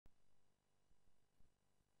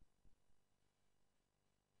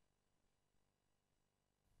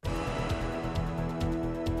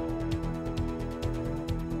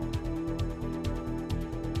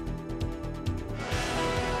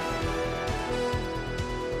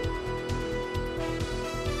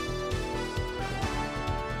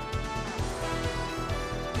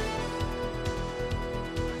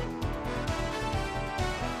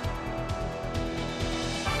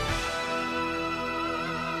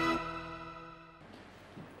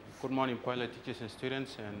Good morning, pilot teachers and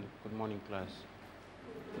students, and good morning, class.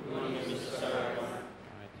 Good morning, Mr. Sarah. All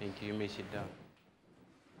right, thank you. You may sit down.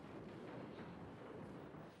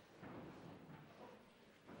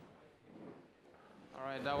 All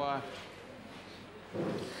right, our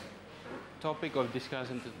topic of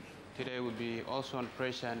discussion today will be also on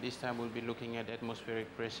pressure, and this time we'll be looking at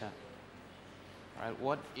atmospheric pressure. All right,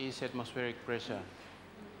 what is atmospheric pressure?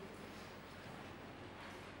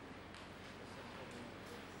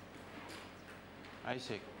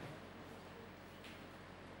 Isaac,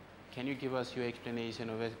 can you give us your explanation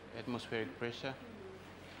of atmospheric pressure?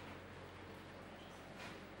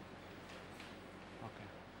 Okay.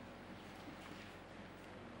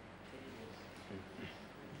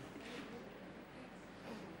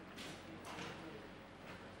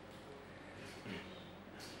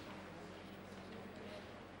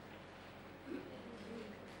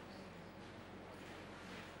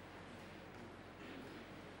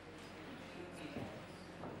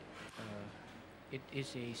 It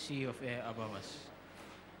is a sea of air above us.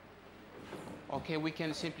 Okay, we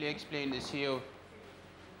can simply explain the sea of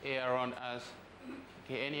air around us.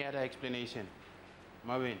 Okay, any other explanation?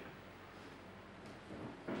 Marvin?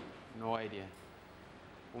 No idea.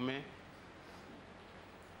 Ume?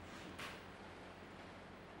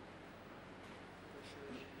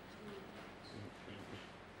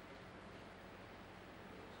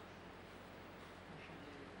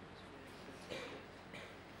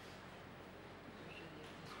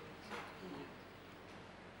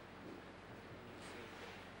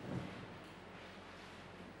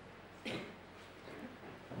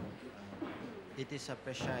 It is a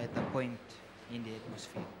pressure at a point in the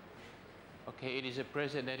atmosphere. Okay, it is a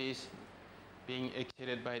pressure that is being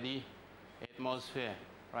exerted by the atmosphere,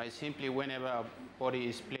 right? Simply whenever a body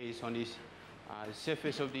is placed on this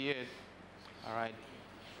surface of the earth, all right,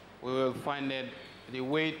 we will find that the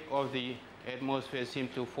weight of the atmosphere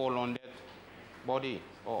seems to fall on that body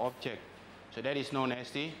or object. So that is known as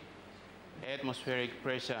the atmospheric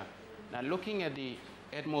pressure. Now looking at the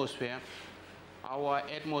atmosphere, our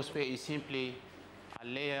atmosphere is simply a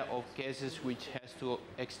layer of gases which has to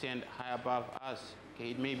extend high above us. Okay,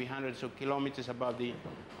 it may be hundreds of kilometers above the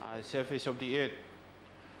surface of the earth.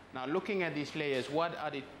 Now looking at these layers, what are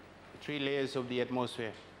the three layers of the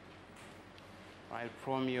atmosphere? Right,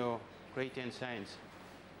 from your grade 10 science.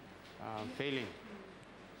 Failing.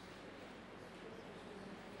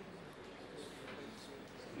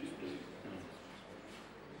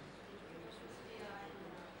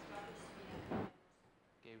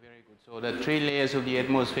 So the three layers of the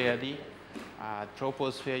atmosphere, the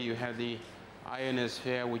troposphere, you have the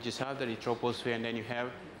ionosphere, which is after the troposphere, and then you have,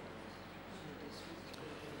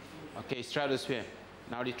 okay, stratosphere.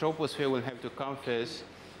 Now the troposphere will have to come first,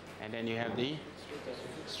 and then you have the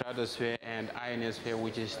stratosphere and ionosphere,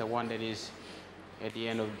 which is the one that is at the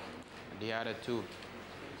end of the other two.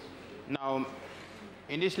 Now,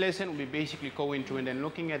 in this lesson, we basically go into and then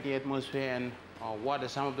looking at the atmosphere and what are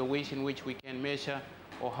some of the ways in which we can measure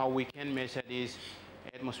or how we can measure this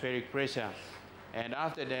atmospheric pressure. And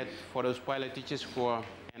after that, for those pilot teachers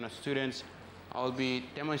and students, I'll be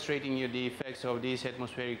demonstrating you the effects of this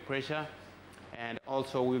atmospheric pressure, and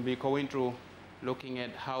also we'll be going through looking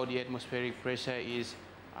at how the atmospheric pressure is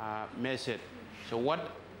measured. So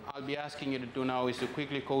what I'll be asking you to do now is to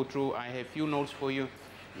quickly go through. I have few notes for you.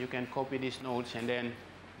 You can copy these notes, and then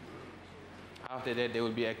after that there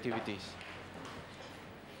will be activities.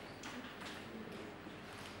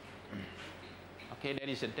 Okay, that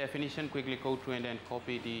is a definition. Quickly go through and then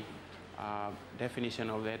copy the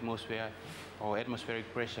definition of the atmosphere or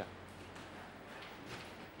atmospheric pressure.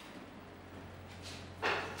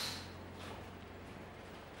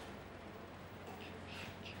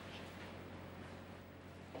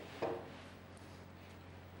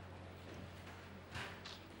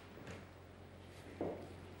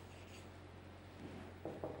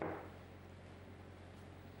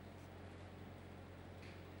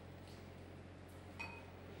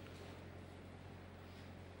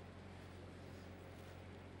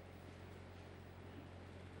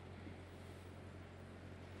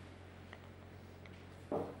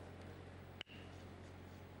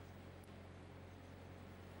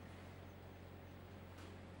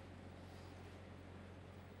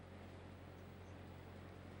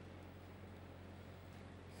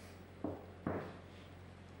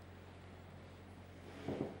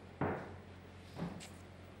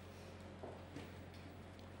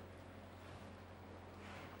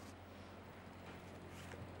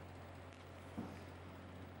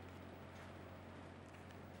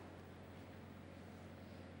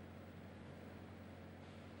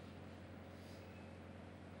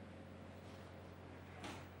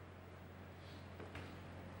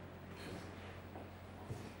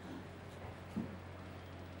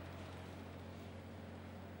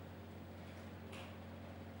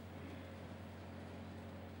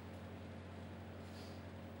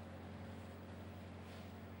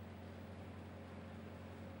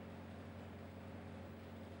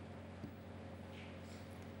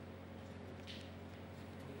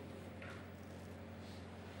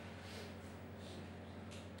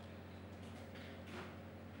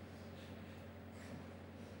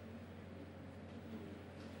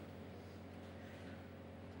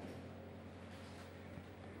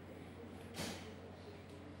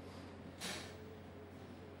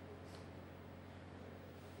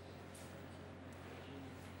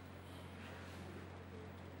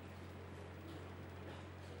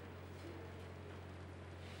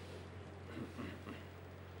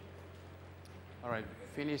 All right,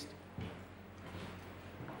 finished.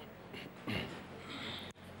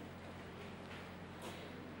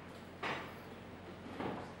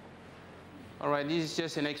 All right, this is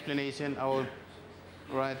just an explanation. I will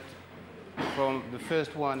write from the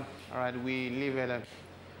first one. All right, we live at the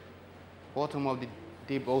bottom of the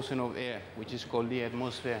deep ocean of air, which is called the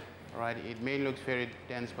atmosphere. All right, it may look very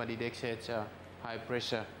dense, but it exerts high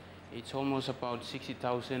pressure. It's almost about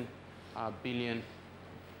 60,000 billion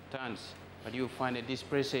tons. But you find that this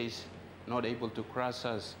pressure is not able to crush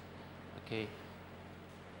us. Okay.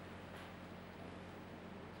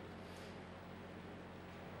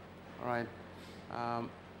 All right.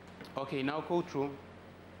 Okay, now go through.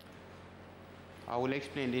 I will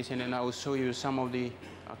explain this and then I will show you some of the,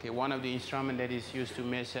 one of the instruments that is used to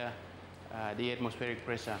measure the atmospheric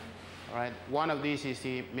pressure. All right. One of these is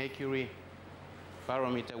the mercury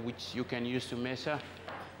barometer, which you can use to measure.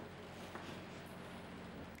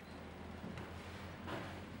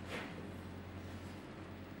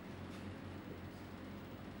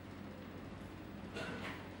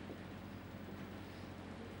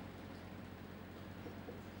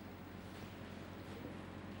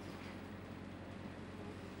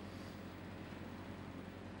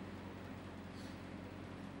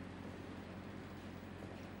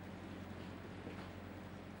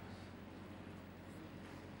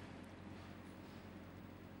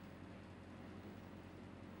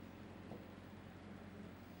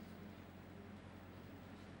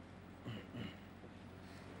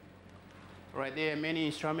 Right, there are many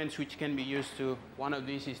instruments which can be used to. One of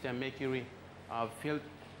these is the mercury field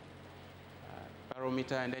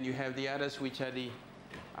barometer, and then you have the others which are the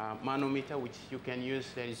manometer, which you can use.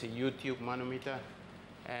 There is a U-tube manometer,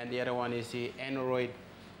 and the other one is the aneroid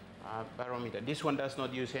barometer. This one does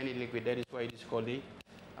not use any liquid. That is why it is called the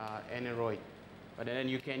aneroid. But then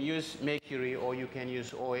you can use mercury, or you can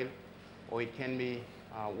use oil, or it can be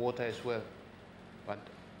water as well. But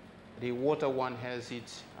the water one has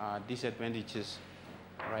its disadvantages,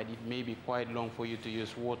 right? It may be quite long for you to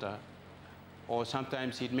use water, or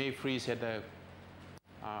sometimes it may freeze at a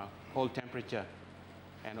cold temperature,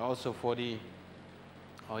 and also for the,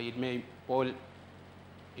 or it may boil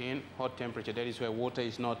in hot temperature. That is where water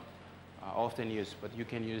is not often used, but you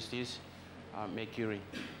can use this mercury.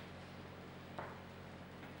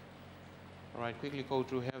 All right, quickly go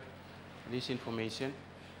through, have this information.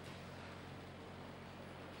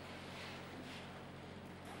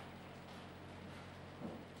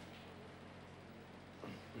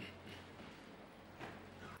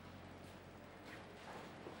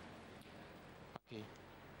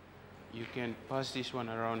 You can pass this one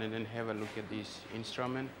around and then have a look at this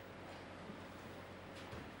instrument.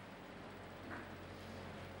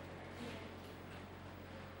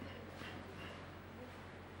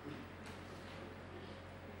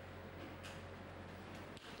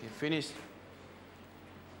 Okay, finished.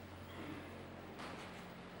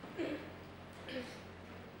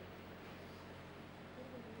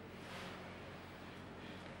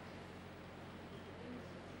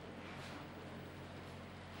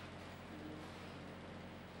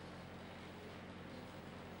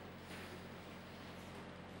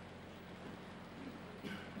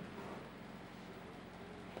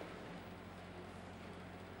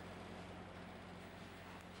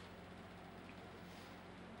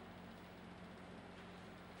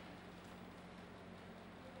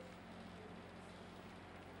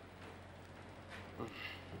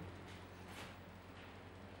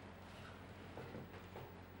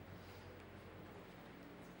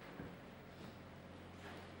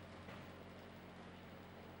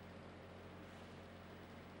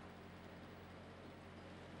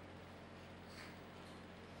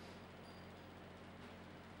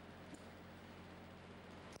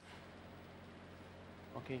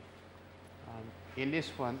 Okay. In this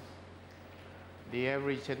one, the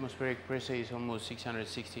average atmospheric pressure is almost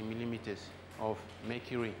 660 millimeters of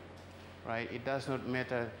mercury, right? It does not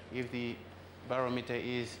matter if the barometer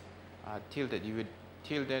is tilted. If you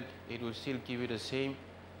tilt it, it will still give you the same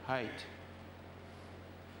height.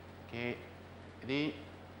 Okay. The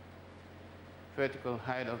vertical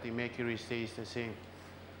height of the mercury stays the same.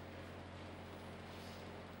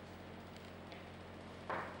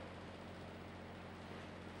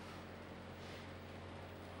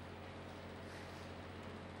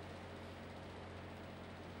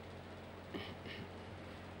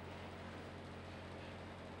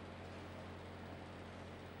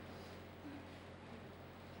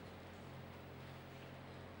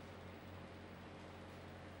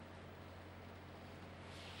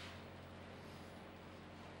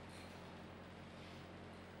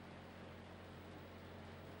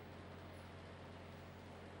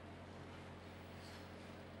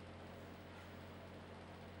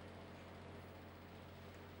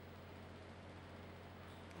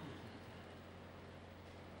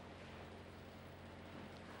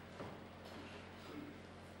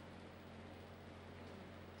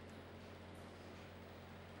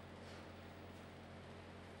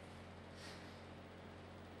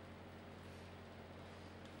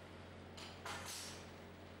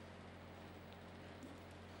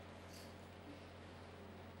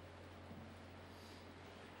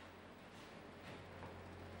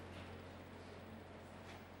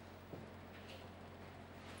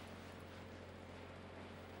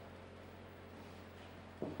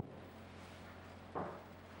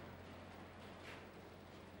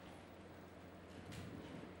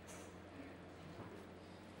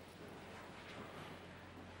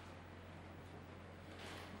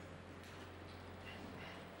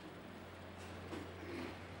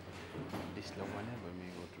 this the one ever may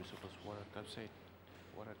go through suppose water capsite.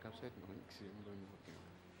 Water capsite no mix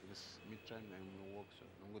just mid time and no work so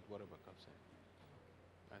no good water capsite.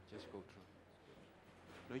 I'll just go through.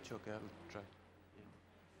 No it's okay, I'll try.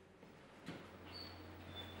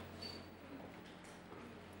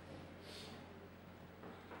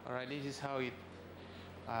 All right, this is how it,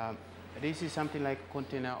 this is something like a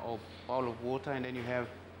container or bowl of water, and then you have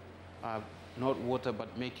not water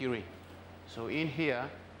but mercury. So in here,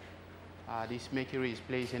 this mercury is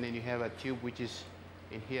placed, and then you have a tube which is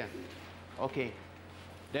in here. Okay,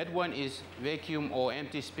 that one is vacuum or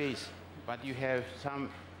empty space, but you have some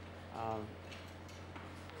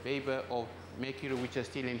vapor of mercury which are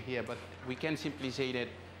still in here, but we can simply say that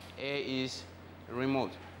air is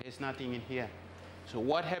remote. There's nothing in here. So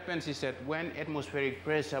what happens is that when atmospheric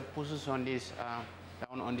pressure pushes on this,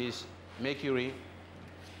 down on this mercury,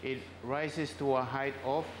 it rises to a height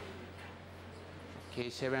of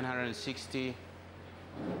 760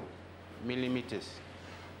 millimeters.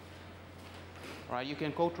 All right, you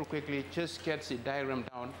can go through quickly, just get the diagram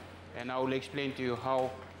down, and I will explain to you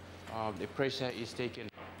how the pressure is taken.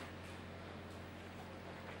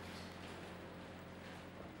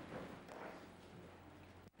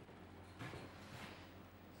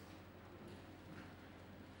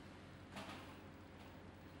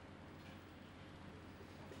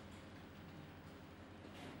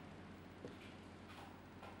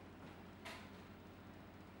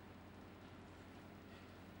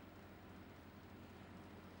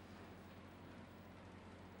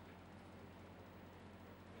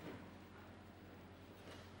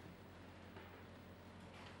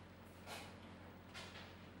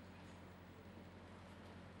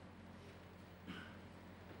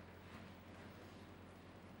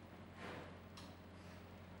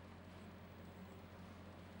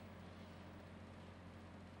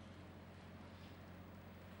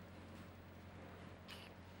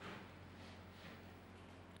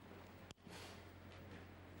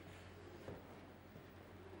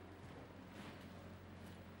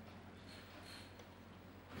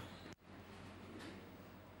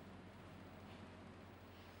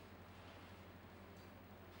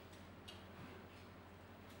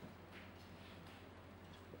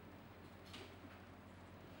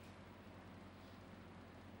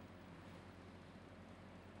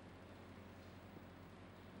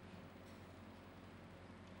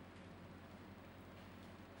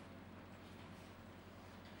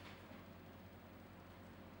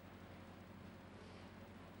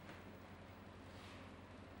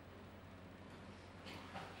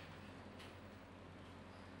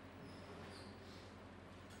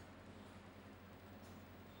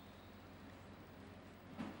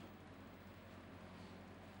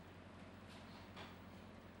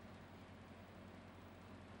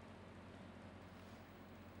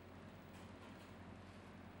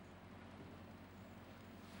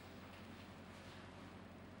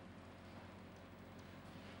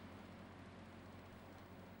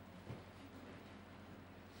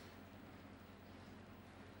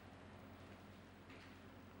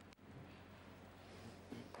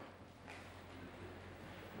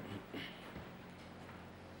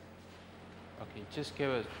 Okay, just get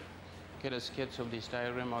a sketch of this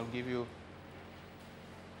diagram. I'll give you.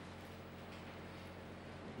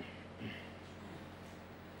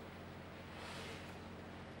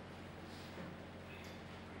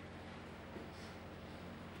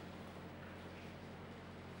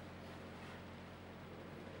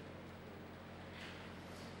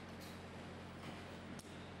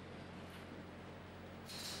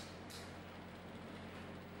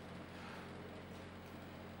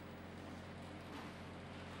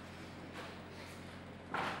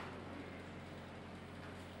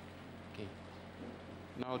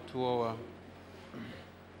 Now to our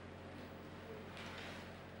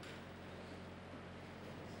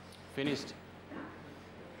finished.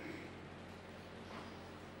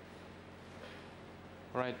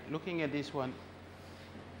 All right, looking at this one,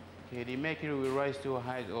 okay, the mercury will rise to a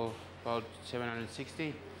height of about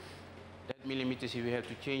 760. That millimeters, if we have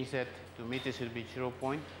to change that to meters, it will be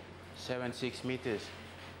 0.76 meters.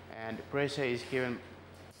 And the pressure is given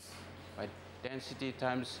by density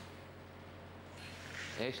times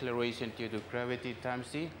acceleration due to gravity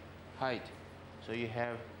times the height. So you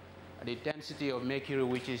have the density of mercury,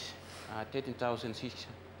 which is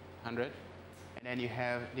 13,600, and then you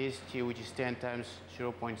have this G, which is 10 times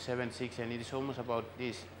 0.76, and it is almost about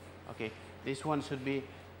this. Okay, this one should be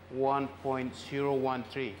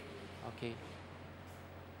 1.013. Okay,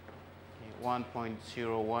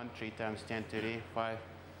 1.013 times 10 to the 5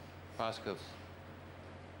 pascals.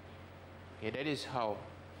 Okay, that is how.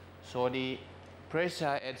 So the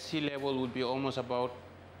pressure at sea level would be almost about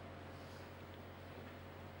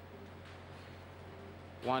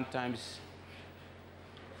 1 times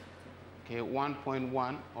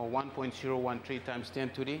 1.1 or 1.013 times 10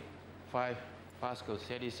 to the 5 pascals.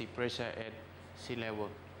 That is the pressure at sea level.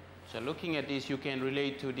 So looking at this, you can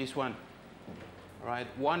relate to this one, right?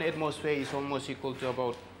 1 atmosphere is almost equal to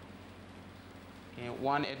about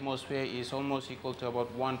 1 atmosphere is almost equal to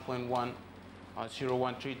about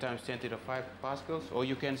 1.1013 times 10 to the 5 pascals, or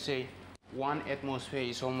you can say 1 atmosphere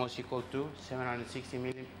is almost equal to 760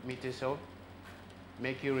 millimeters of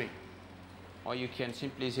mercury, or you can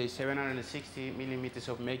simply say 760 millimeters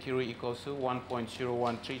of mercury equals to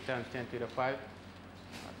 1.013 times 10 to the 5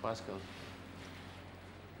 pascals.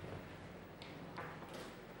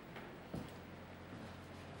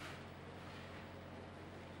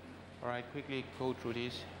 All right, quickly go through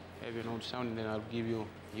this, have your notes down, and then I'll give you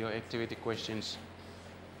your activity questions.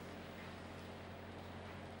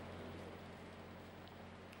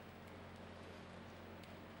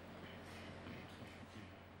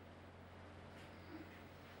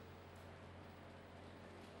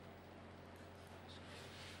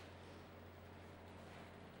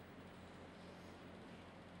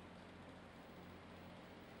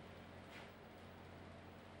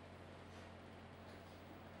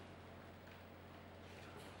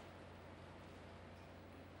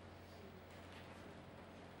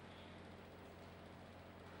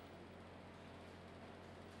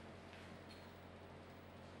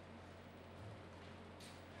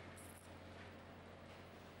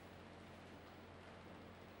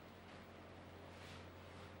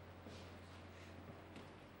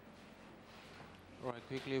 All right,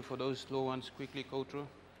 quickly, for those slow ones, quickly go through.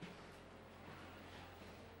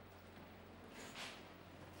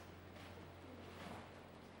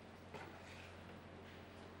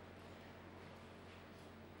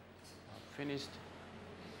 Finished.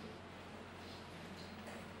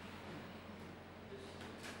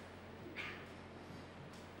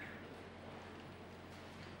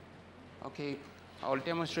 Okay, I'll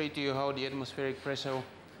demonstrate to you how the atmospheric pressure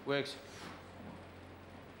works.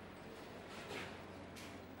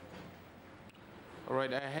 All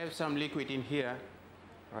right, I have some liquid in here.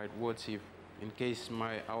 All right, we'll see in case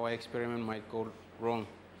our experiment might go wrong.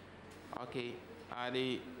 Okay,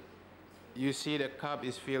 you see the cup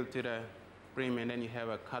is filled to the brim, and then you have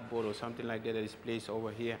a cardboard or something like that is placed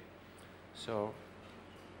over here. So,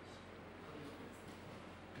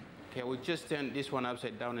 okay, we'll just turn this one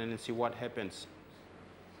upside down and then see what happens.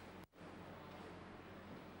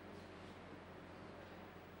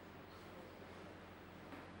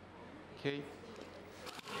 Okay.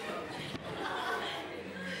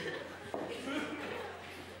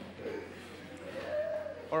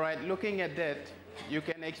 All right, looking at that, you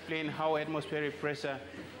can explain how atmospheric pressure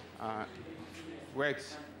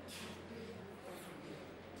works.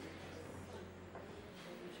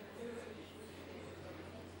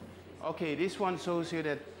 Okay, this one shows you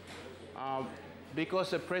that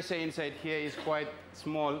because the pressure inside here is quite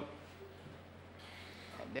small,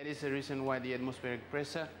 that is the reason why the atmospheric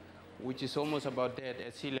pressure, which is almost about that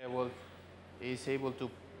at sea level, is able to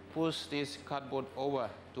push this cardboard over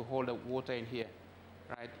to hold the water in here.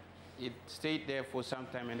 Right, it stayed there for some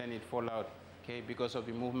time and then it fall out, okay, because of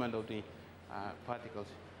the movement of the particles.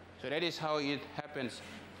 So that is how it happens.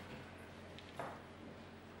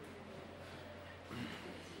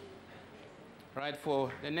 Right,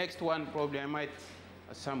 for the next one, probably I might,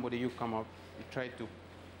 somebody, you come up, you try to.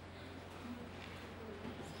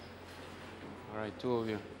 All right, 2 of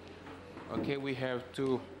you. Okay, we have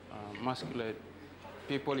 2 muscular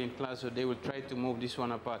people in class, so they will try to move this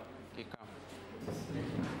one apart. Okay, come.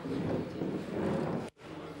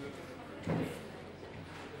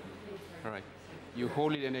 All right, you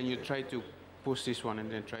hold it and then you try to push this one and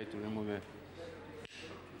then try to remove it.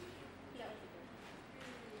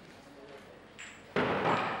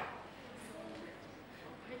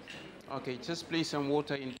 Okay, just place some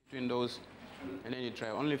water in between those and then you try,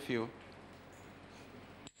 only a few.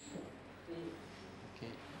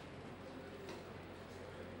 Okay.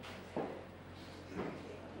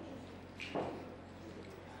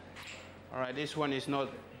 All right, this one is not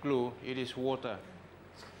glue, it is water.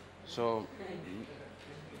 So,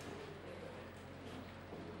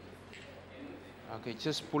 okay,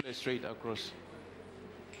 just pull it straight across.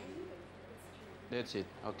 That's it,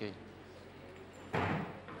 okay.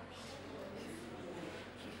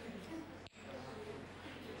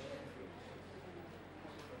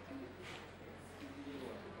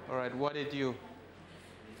 All right, what did you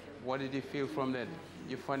feel from that?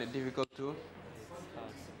 You find it difficult too?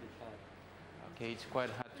 Okay, it's quite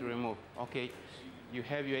hard to remove. Okay, you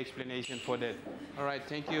have your explanation for that. All right,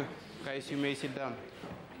 thank you. Guys, you may sit down.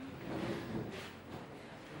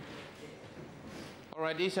 All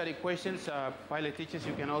right, these are the questions. Pilot teachers,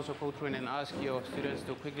 you can also go through and ask your students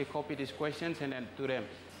to quickly copy these questions and then do them.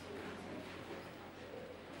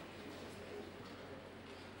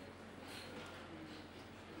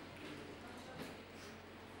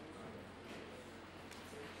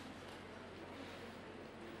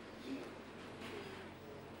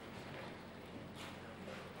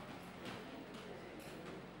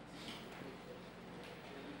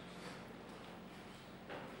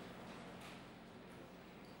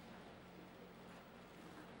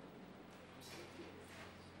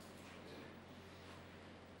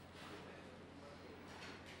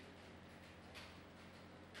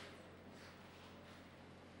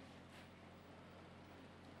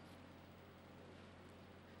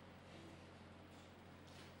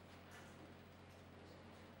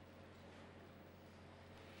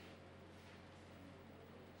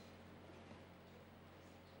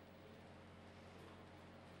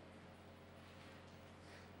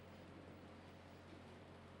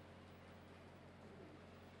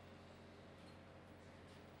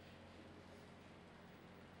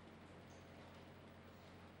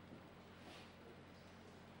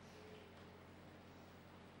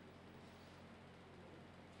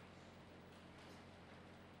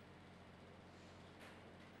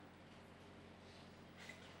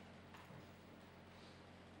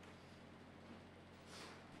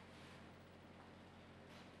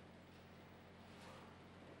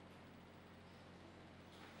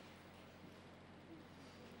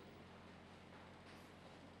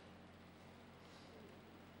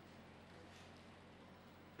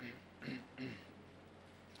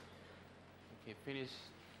 Okay, finish.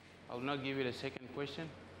 I will not give you the second question.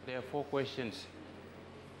 There are 4 questions.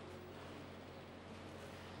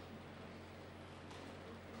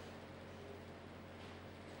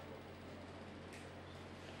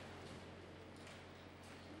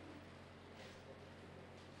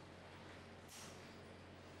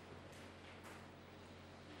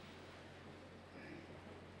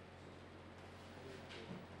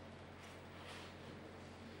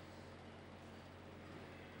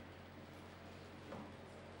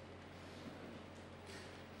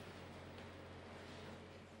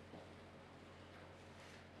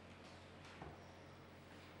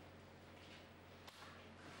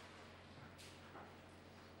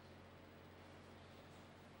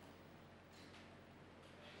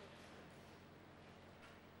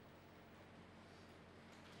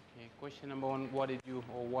 Okay, question number 1, what did you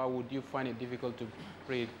or why would you find it difficult to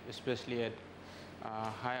breathe, especially at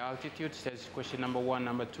high altitudes? That's question number 1.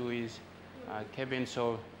 Number 2 is cabins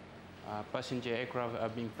of passenger aircraft are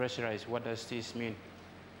being pressurized. What does this mean?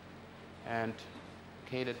 And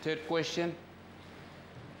okay, the third question.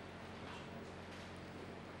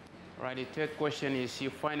 Right, the third question is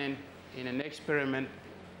you find in an experiment,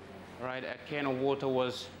 right, a can of water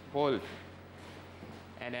was boiled,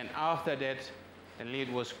 and then after that the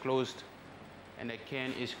lid was closed and the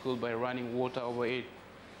can is cooled by running water over it.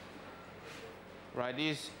 Right,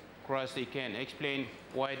 this cross the can. Explain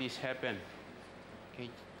why this happened. Okay,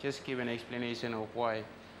 just give an explanation of why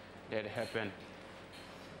that happened.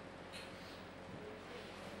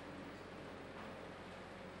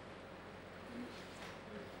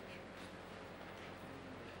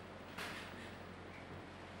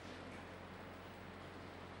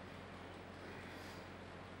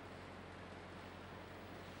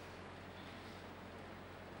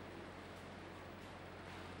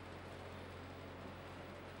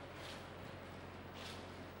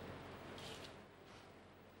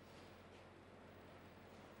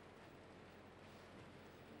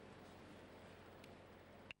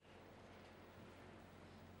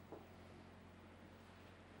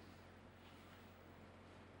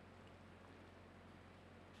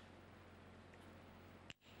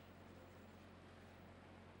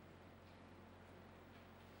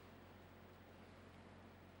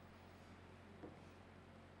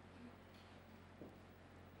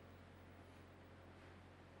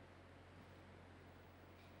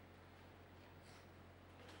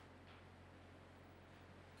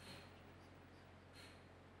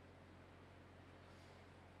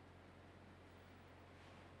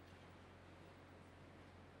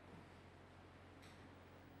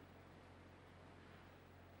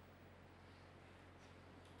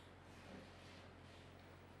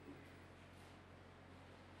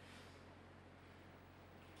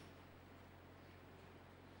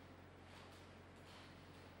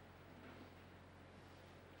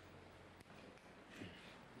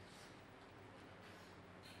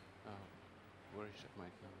 Where is it, Mike?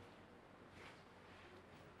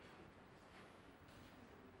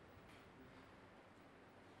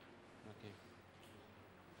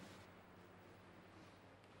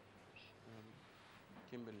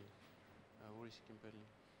 Kimberly. Where is Kimberly?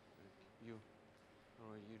 You.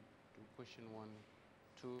 All right, you do question 1,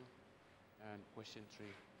 2, and question 3.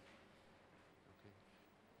 Okay.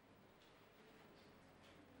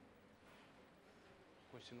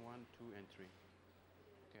 Question 1, 2, and 3.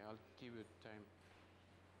 Okay, I'll give you time.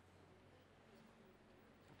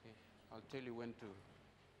 Okay, I'll tell you when to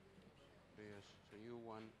do yours. So you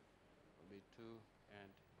 1 will be 2,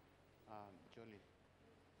 and Jolene,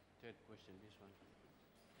 third question, this one.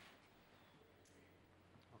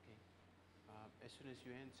 Okay. As soon as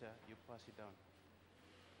you answer, you pass it down.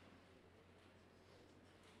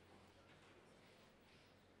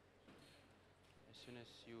 As soon as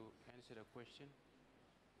you answer the question,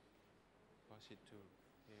 pass it to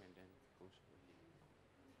here and then goes over here.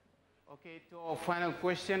 Okay, to our final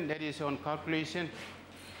question, that is on calculation.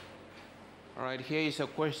 All right, here is a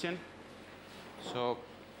question. So,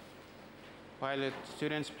 pilot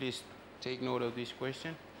students, please take note of this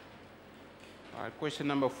question. All right, question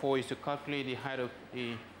number 4 is to calculate the height of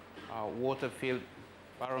the water field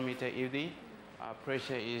barometer if the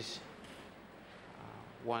pressure is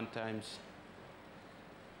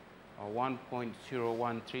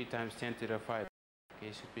 1.013 times 10 to the 5. Okay,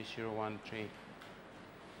 it should be 0.13.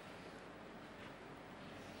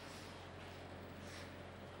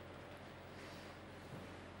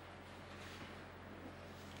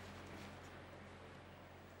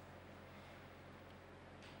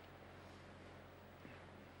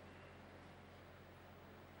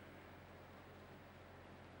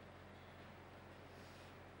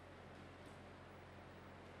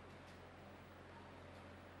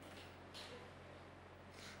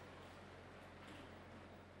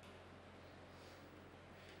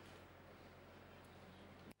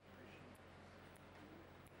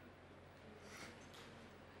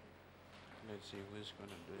 Let's see who's going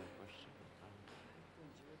to do the question.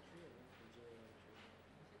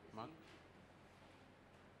 Mark?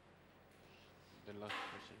 The last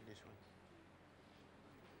question, this one.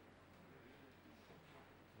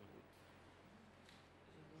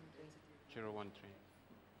 0.13.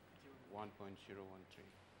 1.013.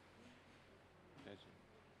 That's it.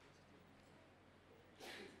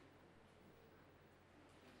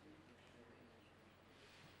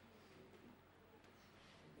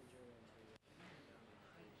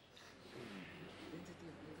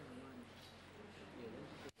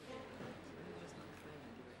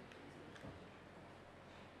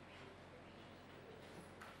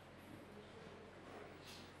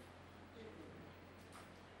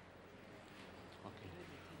 Okay.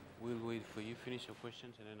 We'll wait for you finish your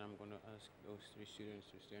questions, and then I'm going to ask those 3 students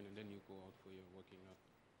to stand, and then you go out for your working out.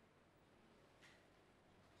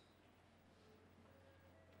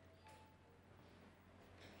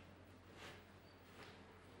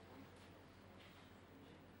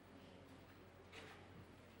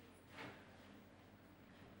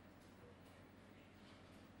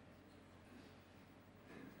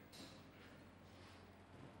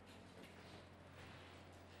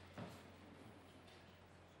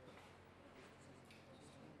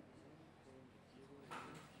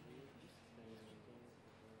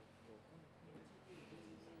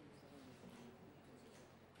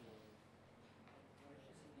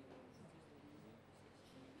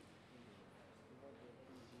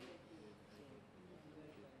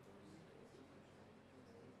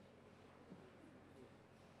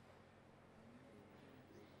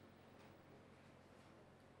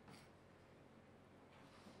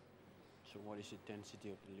 So what is the density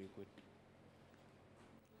of the liquid?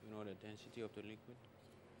 You know the density of the liquid?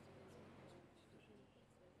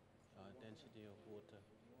 Density of water.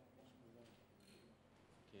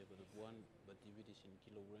 Okay, but if it is in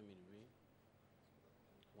kilogram, it will be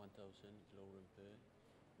 1,000 kilogram per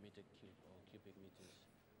meter cube or cubic meters.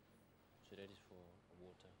 So that is for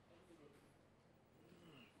water.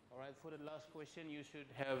 All right, for the last question, you should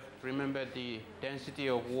have remembered the density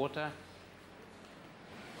of water.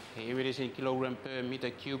 Okay, if it is in kilogram per meter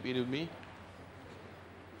cube, it will be,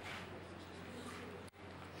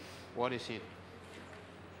 what is it?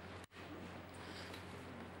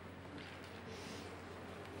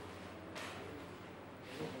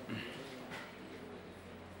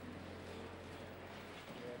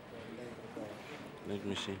 Let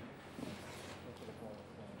me see. Okay,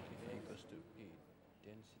 equals to P.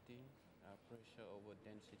 Density, pressure over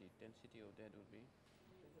density. Density of that would be,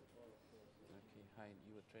 okay, height.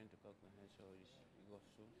 You were trying to calculate, so it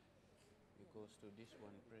goes to this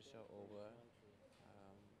one, pressure over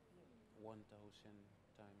 1,000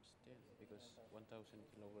 times 10, because 1,000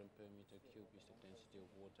 kilogram per meter cube is the density of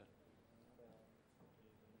water.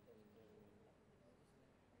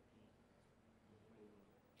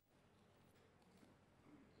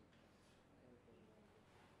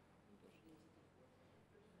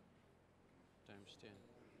 times 10.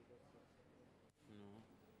 No,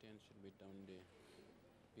 10 should be down there.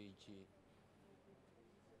 PG.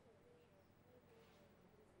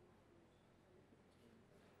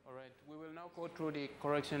 All right, we will now go through the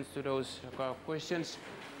corrections to those questions.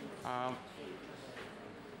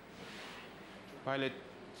 Pilot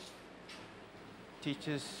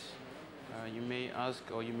teachers, you may ask,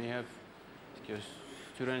 or you may have your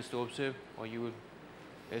students to observe, or you will,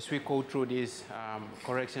 as we go through these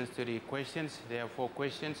corrections to the questions. There are 4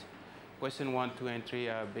 questions. Question 1, 2, and 3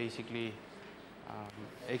 are basically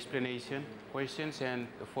explanation questions, and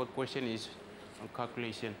the 4th question is on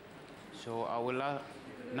calculation. So I will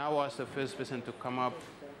now ask the first person to come up,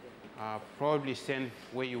 probably stand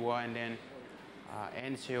where you are, and then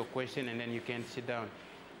answer your question, and then you can sit down.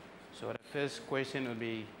 So the first question will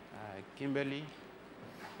be Kimberly,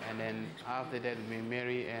 and then after that will be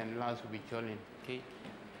Mary, and last will be Jolene. Okay?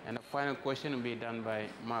 And the final question will be done by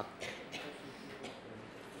Mark.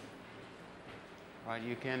 All right,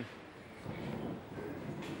 you can.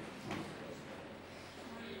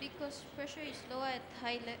 Because pressure is lower at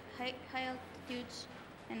high altitudes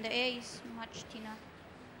and the air is much thinner.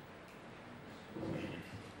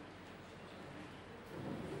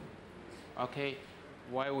 Okay,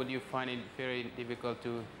 why would you find it very difficult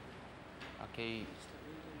to,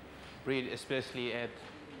 breathe, especially at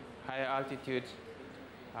higher altitudes?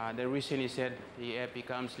 The reason is that the air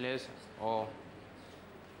becomes less or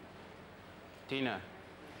thinner,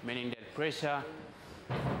 meaning that pressure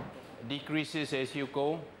decreases as you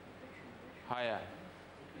go higher.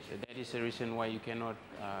 So that is the reason why you cannot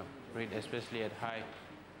breathe, especially at high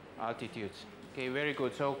altitudes. Okay, very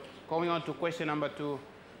good. So going on to question number 2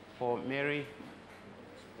 for Mary.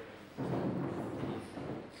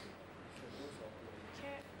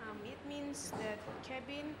 It means that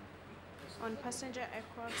cabin on passenger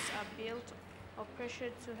aircrafts are built or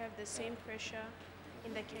pressured to have the same pressure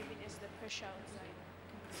in the cabin as the pressure outside.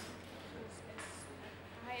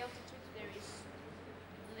 At high altitude, there is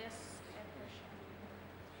less air pressure.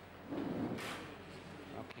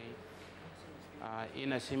 Okay.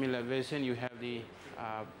 In a similar version, you have the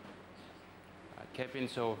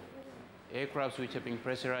cabins of aircrafts which are being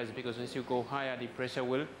pressurized, because as you go higher, the pressure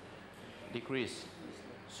will decrease.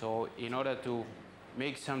 So in order to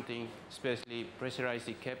make something, especially pressurize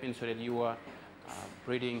the cabin so that you are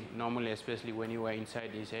breathing normally, especially when you are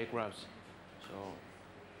inside these aircrafts. So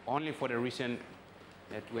only for the reason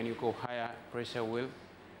that when you go higher, pressure will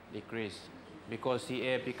decrease, because the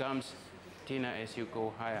air becomes thinner as you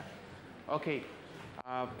go higher. Okay,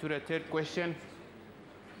 to the 3rd question.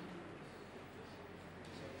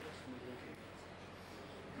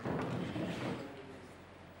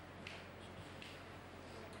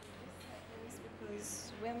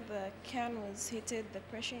 Because when the can was heated, the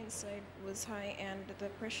pressure inside was high and the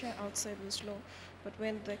pressure outside was low. But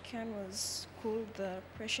when the can was cooled, the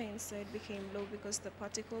pressure inside became low because the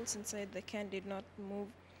particles inside the can did not move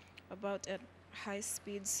about at high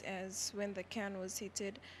speeds as when the can was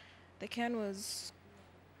heated. The can was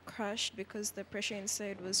crushed because the pressure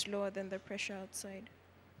inside was lower than the pressure outside.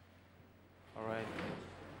 All right.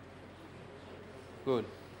 Good.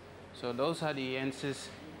 So those are the answers.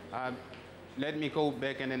 Let me go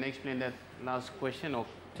back and then explain that last question, or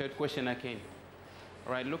 3rd question again.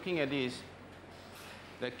 All right, looking at this,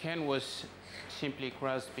 the can was simply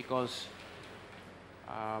crushed because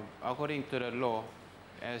according to the law,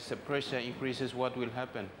 as the pressure increases, what will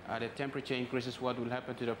happen? The temperature increases, what will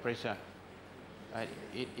happen to the pressure?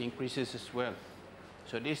 It increases as well.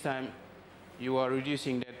 So this time, you are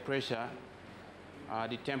reducing that pressure,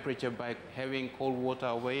 the temperature, by having cold water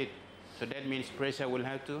over it. So that means pressure will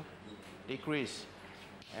have to decrease.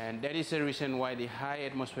 And that is the reason why the high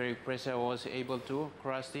atmospheric pressure was able to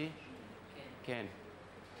crush the can.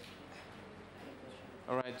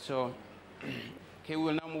 All right, so okay, we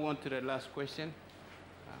will now move on to the last question.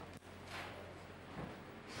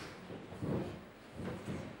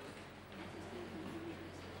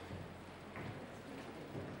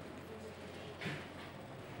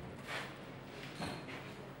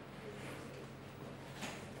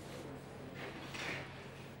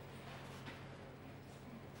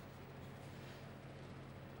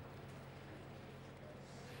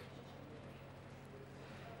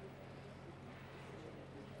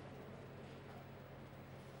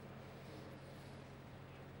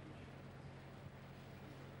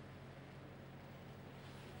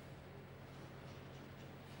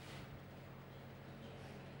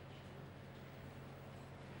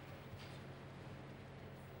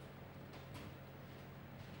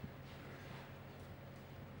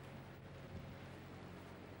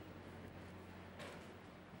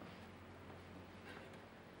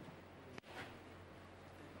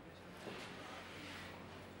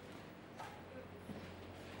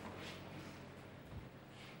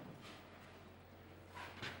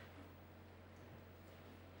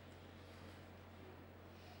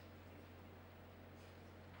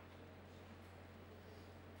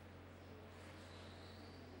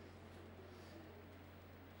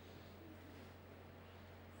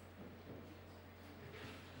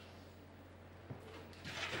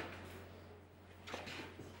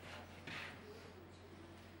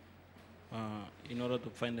 in order to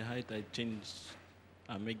find the height, I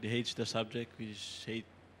make the h the subject, which is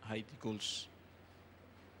height equals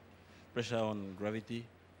pressure on gravity.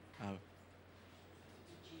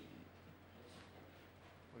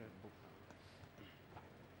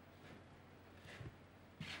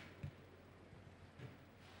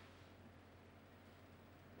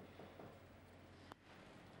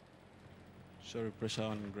 Sorry, pressure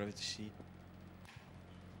on gravity C.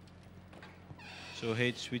 So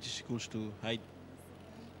h, which is equals to height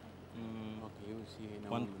Okay, you will see in a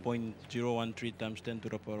moment. 1.013 times 10 to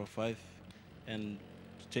the power of 5, and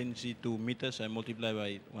change it to meters. I multiply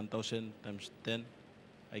by 1,000 times 10.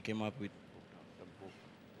 I came up with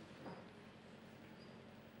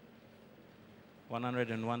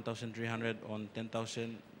 101,300 on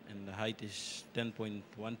 10,000, and the height is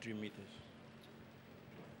 10.13 meters.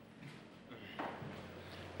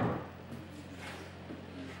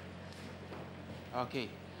 Okay,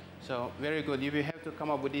 so very good. You will have to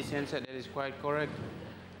come up with this answer that is quite correct.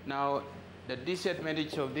 Now, the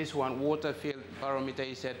disadvantage of this one, water field barometer,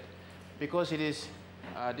 is that because it is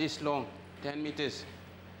this long, 10 meters,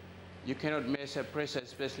 you cannot measure pressure,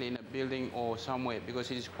 especially in a building or somewhere,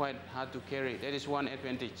 because it is quite hard to carry. That is one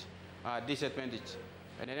disadvantage.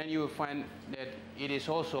 And then you will find that it is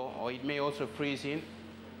also, or it may also freeze in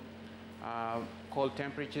cold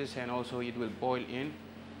temperatures, and also it will boil in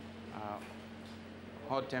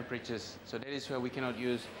hot temperatures. So that is why we cannot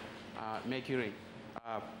use mercury,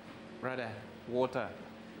 rather water.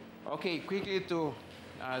 Okay, quickly to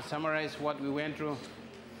summarize what we went through.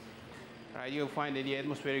 You'll find that the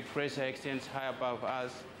atmospheric pressure extends high above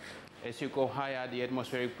us. As you go higher, the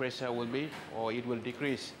atmospheric pressure will be, or it will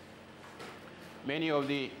decrease. Many of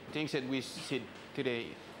the things that we see today,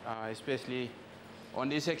 especially on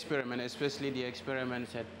this experiment, especially the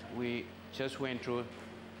experiments that we just went through,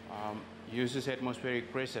 uses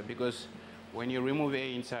atmospheric pressure, because when you remove air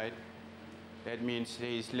inside, that means there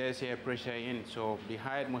is less air pressure in. So the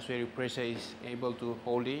high atmospheric pressure is able to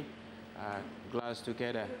hold the glass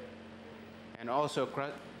together. And also,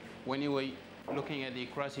 when you were looking at the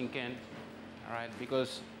crushing can, all right,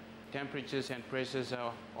 because temperatures and pressures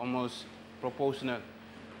are almost proportional.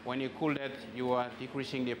 When you cool that, you are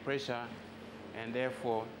decreasing the pressure, and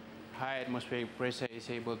therefore high atmospheric pressure is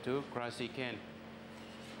able to crush the can.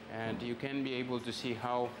 And you can be able to see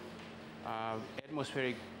how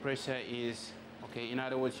atmospheric pressure is, okay, in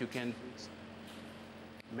other words, you can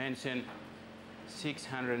mention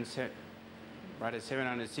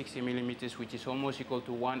 760 millimeters, which is almost equal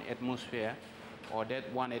to 1 atmosphere, or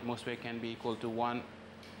that 1 atmosphere can be equal to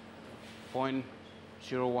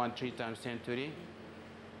 1.013 times 10 to the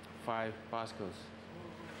 5 pascals.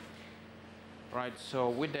 Right, so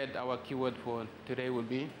with that, our keyword for today will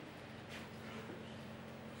be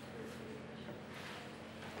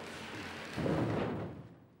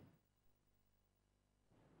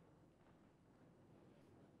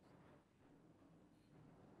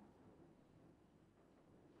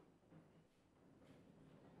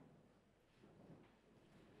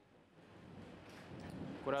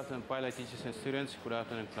good afternoon, pilot teachers and students. Good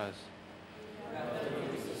afternoon, class.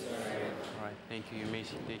 All right, thank you. You may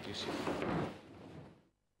take your seat.